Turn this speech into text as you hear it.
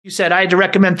You said I had to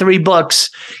recommend 3 books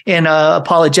in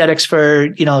apologetics for,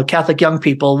 Catholic young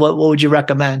people. What would you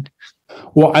recommend?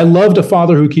 Well, I loved A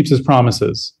Father Who Keeps His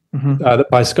Promises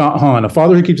by Scott Hahn. A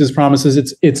Father Who Keeps His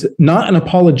Promises. It's not an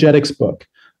apologetics book,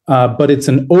 but it's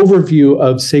an overview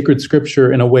of sacred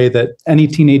scripture in a way that any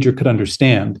teenager could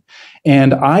understand.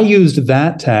 And I used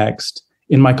that text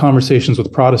in my conversations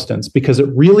with Protestants because it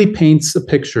really paints a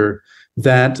picture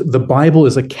that the Bible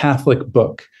is a Catholic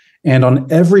book. And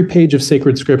on every page of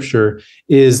sacred scripture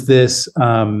is this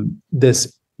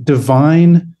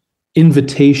divine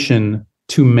invitation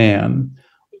to man.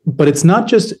 But it's not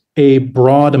just a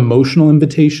broad emotional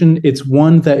invitation. It's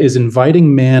one that is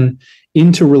inviting man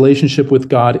into relationship with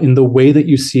God in the way that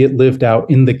you see it lived out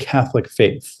in the Catholic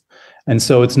faith. And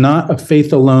so it's not a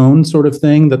faith alone sort of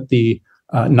thing that the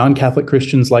non-Catholic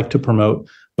Christians like to promote,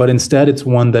 but instead it's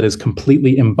one that is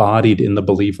completely embodied in the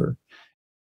believer.